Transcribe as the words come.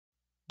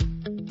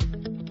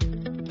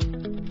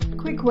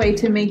quick way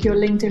to make your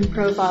LinkedIn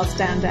profile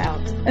stand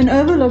out. An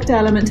overlooked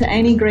element to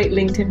any great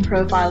LinkedIn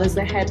profile is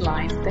the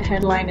headline. The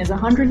headline is a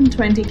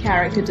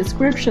 120-character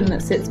description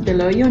that sits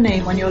below your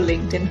name on your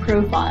LinkedIn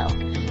profile.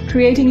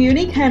 Creating a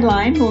unique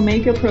headline will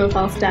make your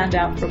profile stand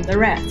out from the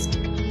rest.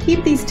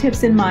 Keep these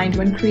tips in mind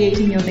when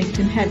creating your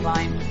LinkedIn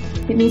headline.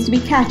 It needs to be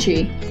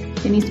catchy.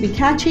 It needs to be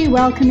catchy,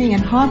 welcoming,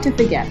 and hard to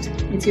forget.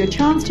 It's your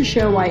chance to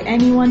show why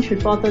anyone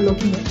should bother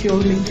looking at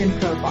your LinkedIn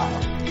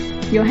profile.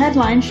 Your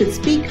headline should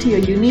speak to your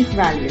unique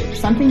value,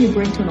 something you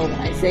bring to an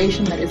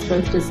organization that is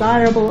both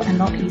desirable and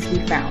not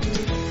easily found.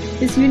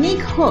 This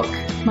unique hook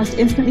must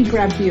instantly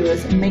grab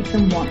viewers and make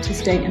them want to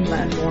stay and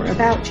learn more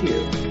about you.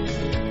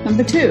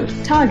 Number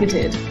 2,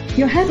 targeted.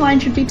 Your headline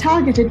should be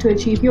targeted to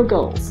achieve your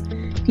goals.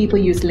 People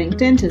use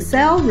LinkedIn to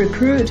sell,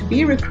 recruit,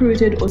 be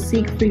recruited, or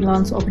seek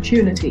freelance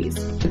opportunities.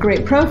 A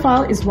great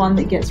profile is one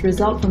that gets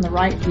results from the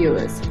right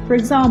viewers. For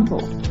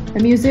example, a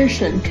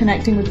musician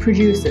connecting with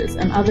producers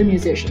and other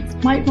musicians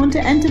might want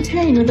to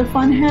entertain with a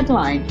fun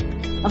headline.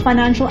 A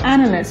financial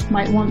analyst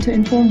might want to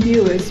inform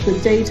viewers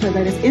with data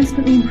that is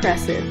instantly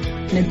impressive,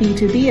 and a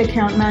B2B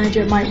account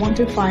manager might want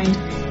to find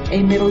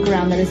a middle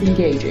ground that is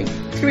engaging.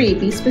 3,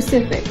 be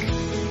specific.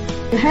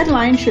 The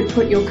headline should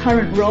put your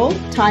current role,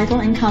 title,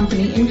 and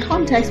company in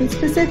context with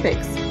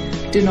specifics.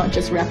 Do not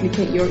just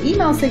replicate your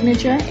email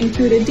signature,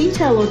 include a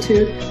detail or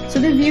two so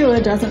the viewer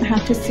doesn't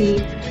have to see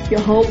your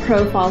whole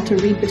profile to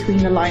read between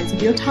the lines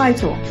of your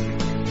title.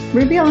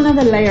 Reveal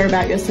another layer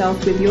about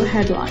yourself with your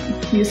headline.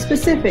 Use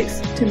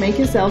specifics to make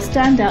yourself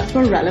stand out to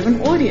a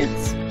relevant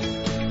audience.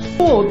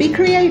 4, be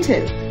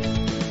creative.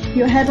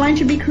 Your headline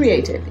should be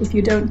creative. If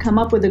you don't come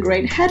up with a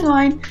great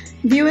headline,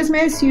 viewers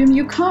may assume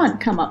you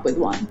can't come up with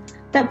one.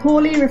 That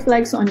poorly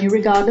reflects on you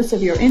regardless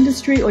of your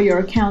industry or your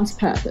account's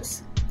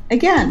purpose.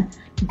 Again,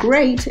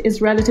 great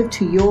is relative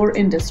to your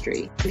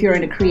industry. If you're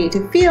in a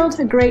creative field,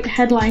 a great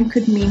headline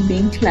could mean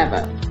being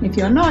clever. If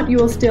you're not, you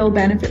will still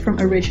benefit from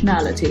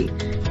originality,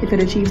 if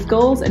it achieves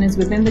goals and is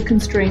within the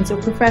constraints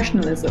of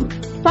professionalism.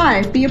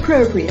 5, be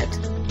appropriate.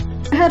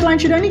 A headline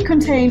should only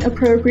contain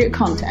appropriate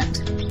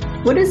content.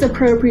 What is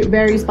appropriate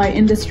varies by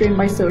industry and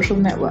by social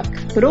network,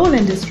 but all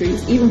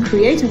industries, even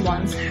creative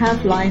ones,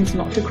 have lines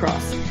not to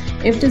cross.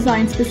 If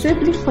designed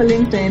specifically for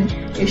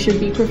LinkedIn, it should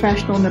be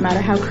professional no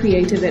matter how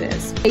creative it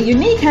is. A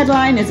unique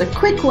headline is a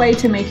quick way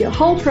to make your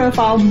whole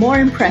profile more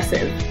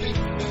impressive.